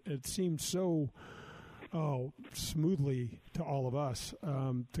transition? It seemed so smoothly to all of us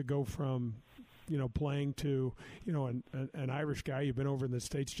to go from playing to, an Irish guy. You've been over in the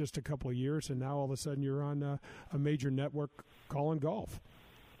States just a couple of years, and now all of a sudden you're on a major network calling golf.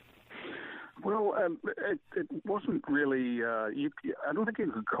 Well, it wasn't really. I don't think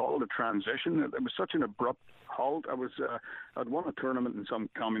you could call it a transition. It was such an abrupt halt. I'd won a tournament in some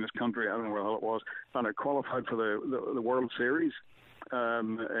communist country. I don't know where the hell it was, and I qualified for the World Series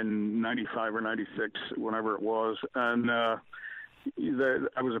in '95 or '96, whenever it was, and.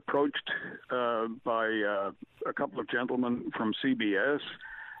 I was approached by a couple of gentlemen from CBS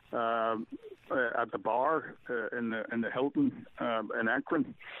at the bar in the Hilton in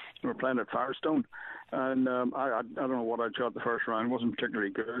Akron. We were playing at Firestone, and I don't know what I shot the first round. It wasn't particularly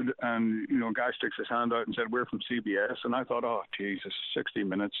good, and a guy sticks his hand out and said, "We're from CBS," and I thought, "Oh, Jesus, 60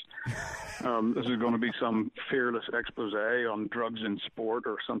 Minutes. This is going to be some fearless expose on drugs in sport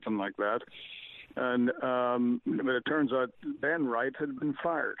or something like that." And but it turns out Ben Wright had been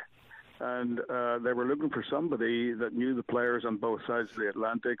fired, and they were looking for somebody that knew the players on both sides of the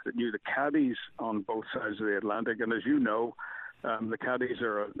Atlantic, that knew the caddies on both sides of the Atlantic. And as you know, the caddies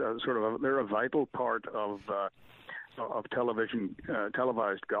are they're a vital part of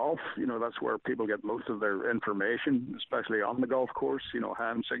televised golf. That's where people get most of their information, especially on the golf course.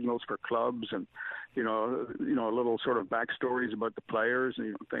 Hand signals for clubs and little sort of backstories about the players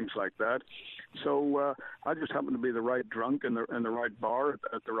and things like that. So I just happened to be the right drunk in the right bar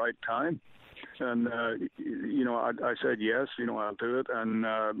at the right time. And, I said, yes, I'll do it. And,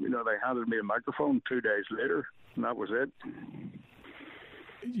 they handed me a microphone 2 days later, and that was it.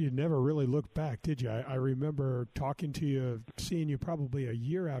 You never really looked back, did you? I remember talking to you, seeing you probably a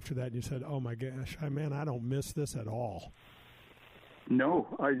year after that, and you said, oh, my gosh, man, I don't miss this at all. No,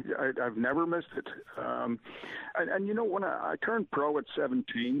 I've never missed it. And when I turned pro at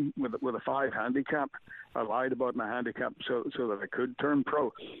 17 with a 5 handicap, I lied about my handicap so that I could turn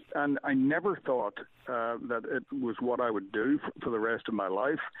pro. And I never thought that it was what I would do for the rest of my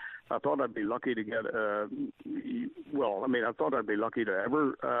life. I thought I'd be lucky to get. I thought I'd be lucky to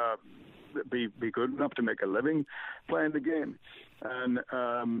ever be good enough to make a living playing the game. And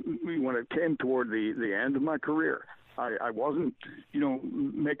when it came toward the end of my career, I wasn't,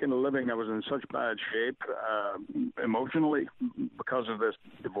 making a living. I was in such bad shape emotionally because of this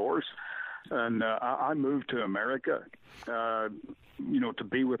divorce. And I moved to America, to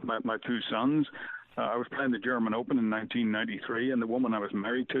be with my two sons. I was playing the German Open in 1993, and the woman I was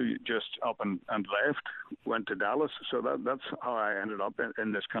married to just up and left, went to Dallas. So that's how I ended up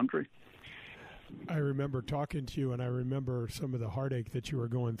in this country. I remember talking to you, and I remember some of the heartache that you were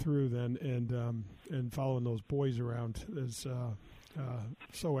going through then, and following those boys around is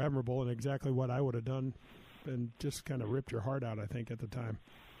so admirable, and exactly what I would have done, and just kind of ripped your heart out, I think, at the time.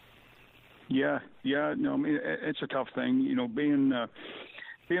 Yeah. No, I mean, it's a tough thing,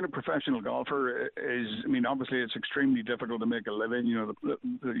 being a professional golfer is, obviously it's extremely difficult to make a living.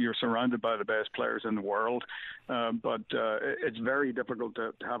 You're surrounded by the best players in the world, but it's very difficult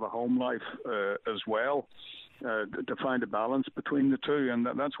to have a home life as well, to find a balance between the two. And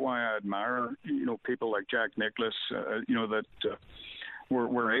that's why I admire, people like Jack Nicklaus, that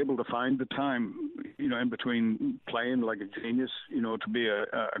we're able to find the time, in between playing like a genius, to be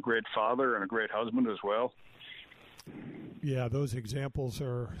a great father and a great husband as well. Yeah, those examples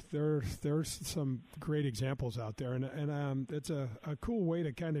there's some great examples out there, and it's a cool way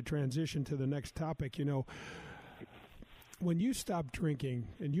to kind of transition to the next topic. When you stopped drinking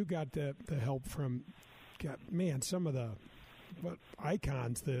and you got the help from, some of the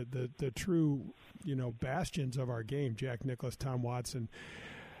icons, the true bastions of our game, Jack Nicklaus, Tom Watson.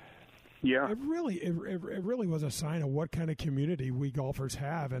 Yeah, it really was a sign of what kind of community we golfers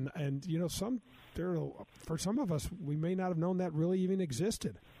have, and for some of us, we may not have known that really even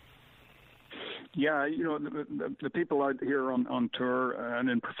existed. Yeah, the people out here on tour and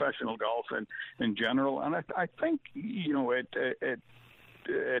in professional golf and in general, and I think it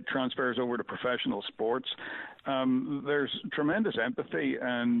transfers over to professional sports. There's tremendous empathy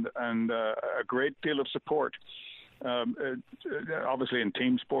and a great deal of support. Obviously in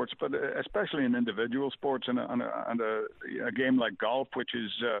team sports, but especially in individual sports and a game like golf, which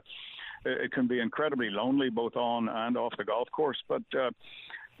is it can be incredibly lonely both on and off the golf course. But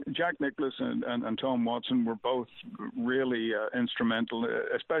Jack Nicklaus and Tom Watson were both really instrumental,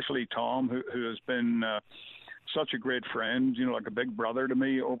 especially Tom, who has been such a great friend, like a big brother to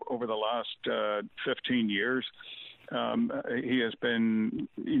me over the last 15 years. He has been,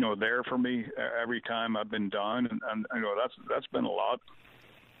 there for me every time I've been down, and that's been a lot.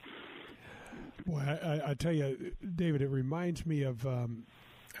 Boy, I tell you, David, it reminds me of.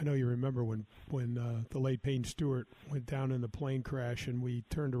 I know you remember when the late Payne Stewart went down in the plane crash, and we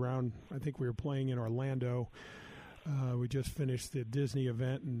turned around. I think we were playing in Orlando. We just finished the Disney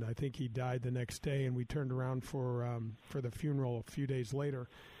event, and I think he died the next day. And we turned around for the funeral a few days later,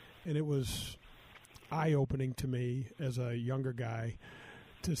 and it was eye-opening to me as a younger guy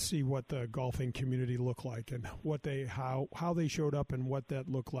to see what the golfing community looked like and how they showed up and what that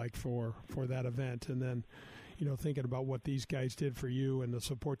looked like for that event. And then, thinking about what these guys did for you and the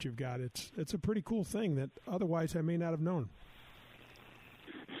support you've got, it's a pretty cool thing that otherwise I may not have known.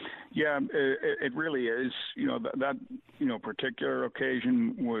 Yeah, it really is. That particular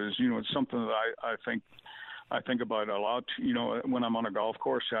occasion was, it's something that I think about a lot. When I'm on a golf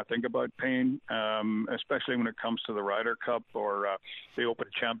course, I think about Payne, especially when it comes to the Ryder Cup or the Open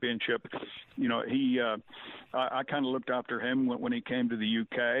Championship. I kind of looked after him when he came to the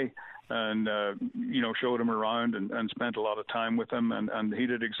UK and, showed him around and spent a lot of time with him. And he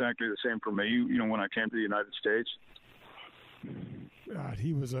did exactly the same for me, when I came to the United States. God,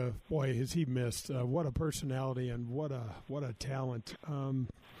 he was is he missed. What a personality and what a talent.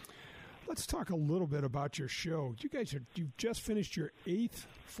 Let's talk a little bit about your show. You've just finished your 8th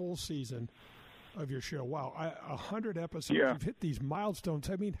full season of your show. Wow, 100 episodes. Yeah. You've hit these milestones.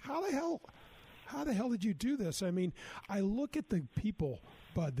 I mean, how the hell did you do this? I mean, I look at the people,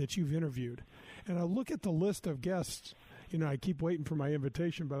 Bud, that you've interviewed, and I look at the list of guests. I keep waiting for my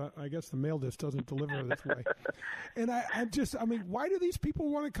invitation, but I guess the mail just doesn't deliver this way. And why do these people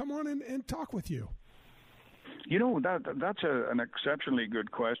want to come on and talk with you? That's an exceptionally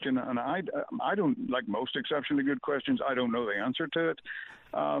good question, and I don't, like most exceptionally good questions, I don't know the answer to it.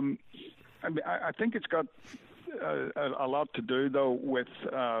 I think it's got a lot to do, though, with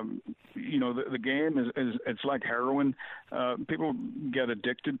the game is it's like heroin. People get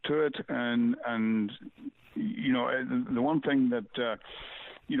addicted to it, and the one thing that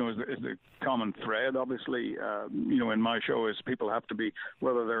is the common thread, obviously, in my show is people have to be,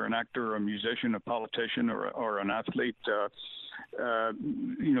 whether they're an actor, a musician, a politician, or an athlete, they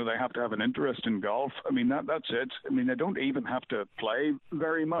have to have an interest in golf. I mean, that's it. I mean, they don't even have to play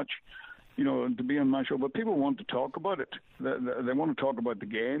very much, to be on my show, but people want to talk about it. They want to talk about the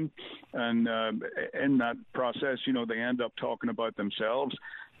game, and in that process, they end up talking about themselves.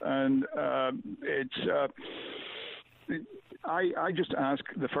 And I just ask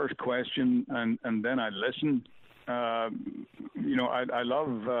the first question, and then I listen. I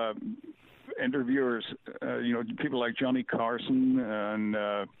love interviewers, people like Johnny Carson and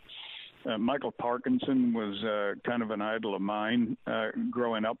Michael Parkinson was kind of an idol of mine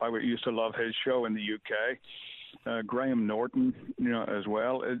growing up. I used to love his show in the UK. Graham Norton, as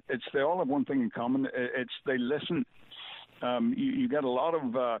well. They all have one thing in common. It's they listen. You get a lot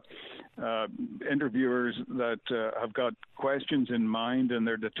of interviewers that have got questions in mind, and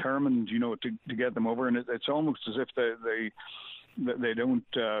they're determined, to get them over. And it's almost as if they don't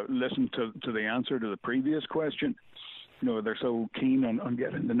listen to the answer to the previous question. They're so keen on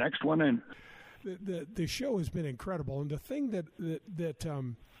getting the next one in. The show has been incredible, and the thing that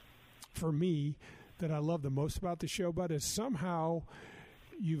for me that I love the most about the show, Bud, is somehow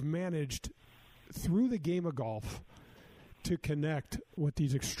you've managed through the game of golf to connect with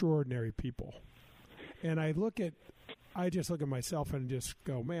these extraordinary people. And I just look at myself and just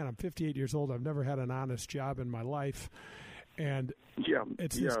go, man, I'm 58 years old. I've never had an honest job in my life. And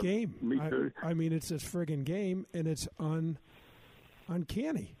it's this game. Me too. I mean, it's this friggin' game, and it's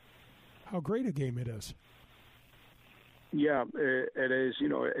uncanny how great a game it is. Yeah, it is.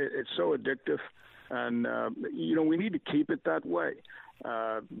 It's so addictive. And, we need to keep it that way.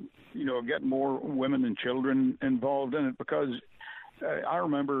 Get more women and children involved in it, because I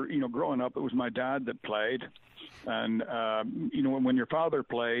remember, growing up, it was my dad that played. And, when your father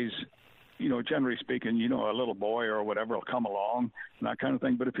plays, generally speaking, a little boy or whatever will come along and that kind of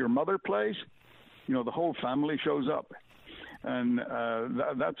thing. But if your mother plays, the whole family shows up. And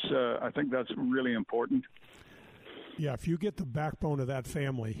I think that's really important. Yeah, if you get the backbone of that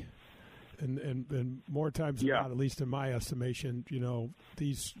family, and more times than not, at least in my estimation,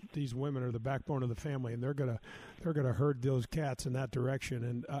 these women are the backbone of the family, and they're gonna herd those cats in that direction.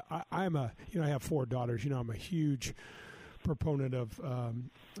 And I have 4 daughters. I'm a huge proponent of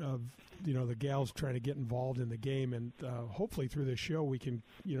the gals trying to get involved in the game, and hopefully through this show we can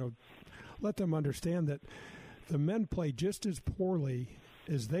let them understand that the men play just as poorly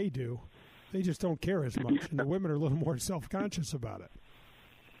as they do. They just don't care as much, and the women are a little more self-conscious about it.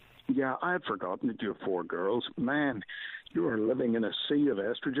 Yeah, I had forgotten that you have 4 girls. Man, you are living in a sea of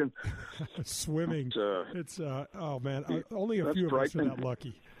estrogen. Swimming. Oh man, only a few of us are that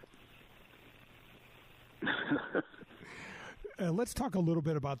lucky. Let's talk a little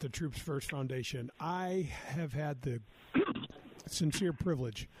bit about the Troops First Foundation. I have had the sincere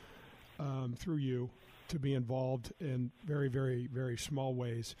privilege through you to be involved in very, very, very small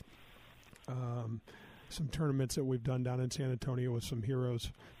ways. Some tournaments that we've done down in San Antonio with some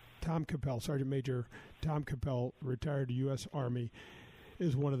heroes. Tom Capel, Sergeant Major Tom Capel, retired U.S. Army,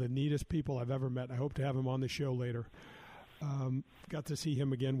 is one of the neatest people I've ever met. I hope to have him on the show later. Got to see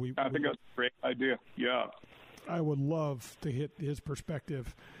him again. I think that's a great idea. Yeah. I would love to hit his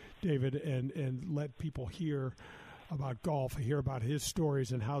perspective, David, and let people hear about golf, hear about his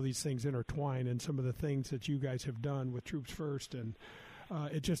stories and how these things intertwine, and some of the things that you guys have done with Troops First. And I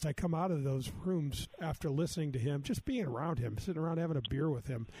come out of those rooms after listening to him, just being around him, sitting around having a beer with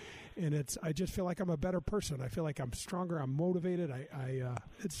him, and I just feel like I'm a better person. I feel like I'm stronger. I'm motivated.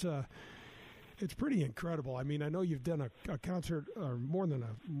 It's pretty incredible. I mean, I know you've done a concert, or more than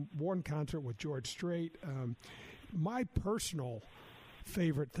one concert with George Strait. My personal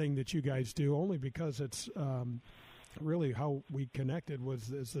favorite thing that you guys do, only because it's really how we connected,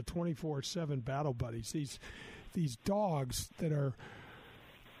 is the 24/7 Battle Buddies. These dogs that are,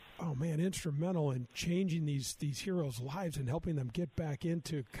 instrumental in changing these heroes' lives and helping them get back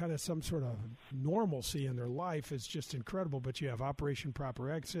into kind of some sort of normalcy in their life is just incredible. But you have Operation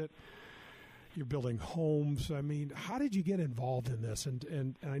Proper Exit. You're building homes. I mean, how did you get involved in this?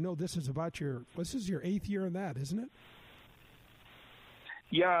 And I know this is this is your 8th year in that, isn't it?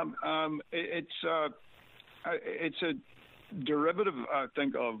 Yeah, it's a derivative, I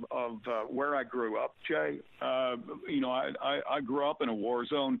think, of where I grew up, Jay. I grew up in a war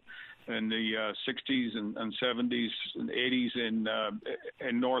zone in the 60s and 70s and 80s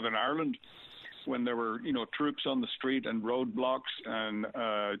in Northern Ireland, when there were, troops on the street and roadblocks and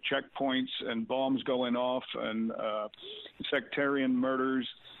checkpoints and bombs going off and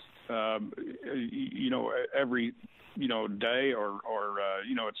every day or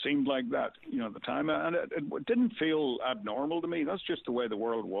it seemed like that, at the time. And it didn't feel abnormal to me. That's just the way the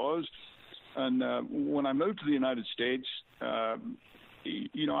world was. And when I moved to the United States, I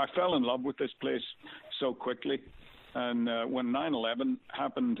fell in love with this place so quickly. And when 9/11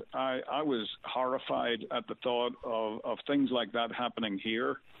 happened, I was horrified at the thought of things like that happening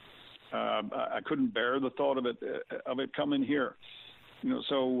here. I couldn't bear the thought of it coming here.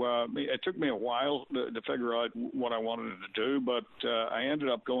 So it took me a while to figure out what I wanted to do, but I ended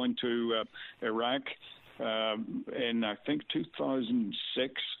up going to Iraq in, I think,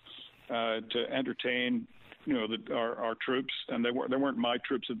 2006 to entertain our troops, and they weren't my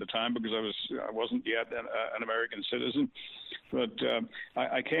troops at the time because I wasn't yet an American citizen. But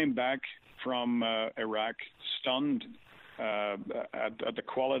I came back from Iraq stunned at the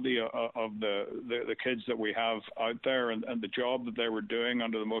quality of the kids that we have out there and the job that they were doing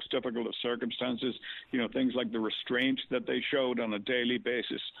under the most difficult of circumstances. Things like the restraint that they showed on a daily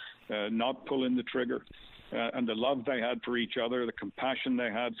basis, not pulling the trigger. And the love they had for each other, the compassion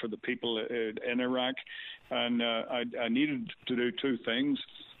they had for the people in Iraq. And I needed to do two things.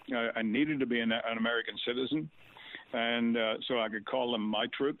 I needed to be an American citizen, and so I could call them my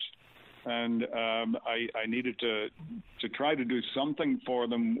troops. And I needed to try to do something for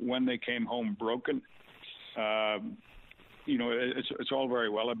them when they came home broken. It's all very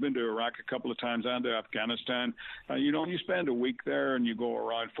well. I've been to Iraq a couple of times and to Afghanistan. You spend a week there and you go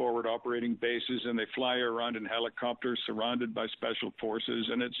around forward operating bases and they fly around in helicopters surrounded by special forces.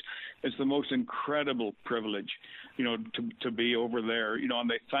 And it's the most incredible privilege, to be over there, and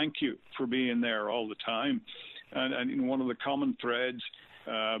they thank you for being there all the time. And one of the common threads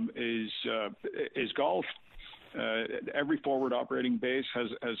is golf. Every forward operating base has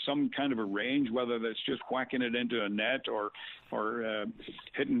some kind of a range, whether that's just whacking it into a net or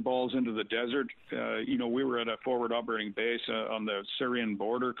hitting balls into the desert. We were at a forward operating base on the Syrian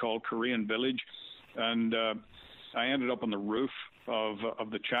border called Korean Village, and I ended up on the roof of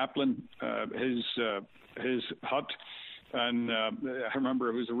the chaplain, his hut. And I remember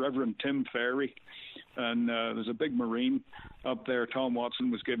it was the Reverend Tim Ferry, and there's a big Marine up there. Tom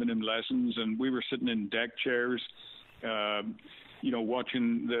Watson was giving him lessons, and we were sitting in deck chairs,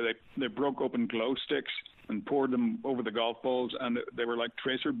 watching. They broke open glow sticks and poured them over the golf balls, and they were like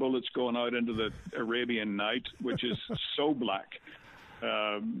tracer bullets going out into the Arabian night, which is so black.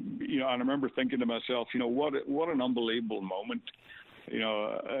 And I remember thinking to myself, what an unbelievable moment.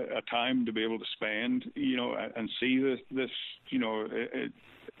 A time to be able to spend, and see this,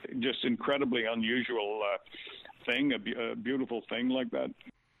 just incredibly unusual thing, a beautiful thing like that.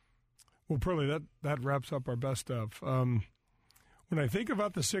 Well, Pearlie, that wraps up our best of. When I think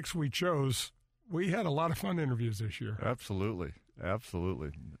about the 6 we chose, we had a lot of fun interviews this year. Absolutely.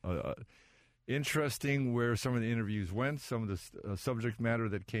 Interesting where some of the interviews went, some of the subject matter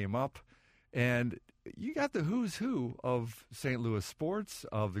that came up, and you got the who's who of St. Louis sports,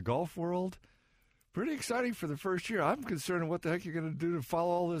 of the golf world. Pretty exciting for the first year. I'm concerned what the heck you're going to do to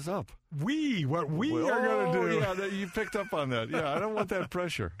follow all this up. What we are going to do. Yeah, you picked up on that. Yeah, I don't want that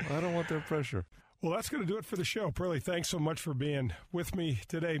pressure. Well, that's going to do it for the show. Pearlie, thanks so much for being with me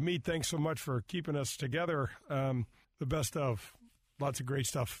today. Meat, thanks so much for keeping us together. The best of. Lots of great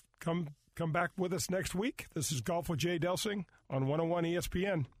stuff. Come back with us next week. This is Golf with Jay Delsing on 101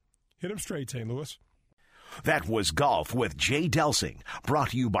 ESPN. Hit him straight, St. Louis. That was Golf with Jay Delsing,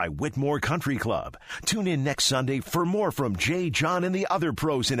 brought to you by Whitmore Country Club. Tune in next Sunday for more from Jay, John, and the other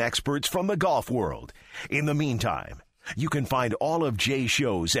pros and experts from the golf world. In the meantime, you can find all of Jay's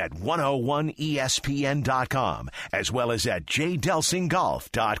shows at 101ESPN.com, as well as at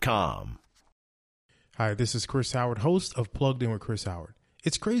jdelsinggolf.com. Hi, this is Chris Howard, host of Plugged In with Chris Howard.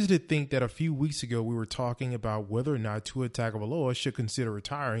 It's crazy to think that a few weeks ago we were talking about whether or not Tua Tagovailoa should consider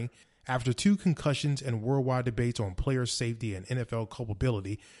retiring. After 2 concussions and worldwide debates on player safety and NFL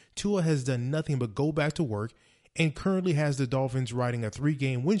culpability, Tua has done nothing but go back to work and currently has the Dolphins riding a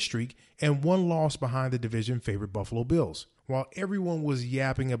 3-game win streak and 1 loss behind the division favorite Buffalo Bills. While everyone was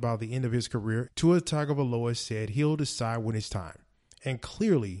yapping about the end of his career, Tua Tagovailoa said he'll decide when it's time. And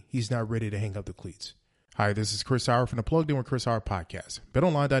clearly, he's not ready to hang up the cleats. Hi, this is Chris Howard from the Plugged In with Chris Howard podcast.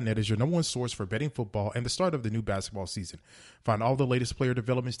 BetOnline.net is your #1 source for betting football and the start of the new basketball season. Find all the latest player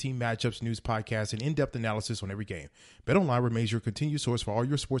developments, team matchups, news, podcasts, and in-depth analysis on every game. BetOnline remains your continued source for all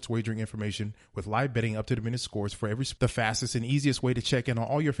your sports wagering information with live betting, up-to-the-minute scores for the fastest and easiest way to check in on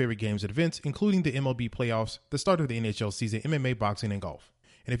all your favorite games and events, including the MLB playoffs, the start of the NHL season, MMA, boxing, and golf.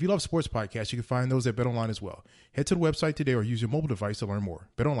 And if you love sports podcasts, you can find those at BetOnline as well. Head to the website today or use your mobile device to learn more.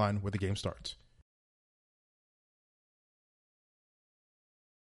 BetOnline, where the game starts.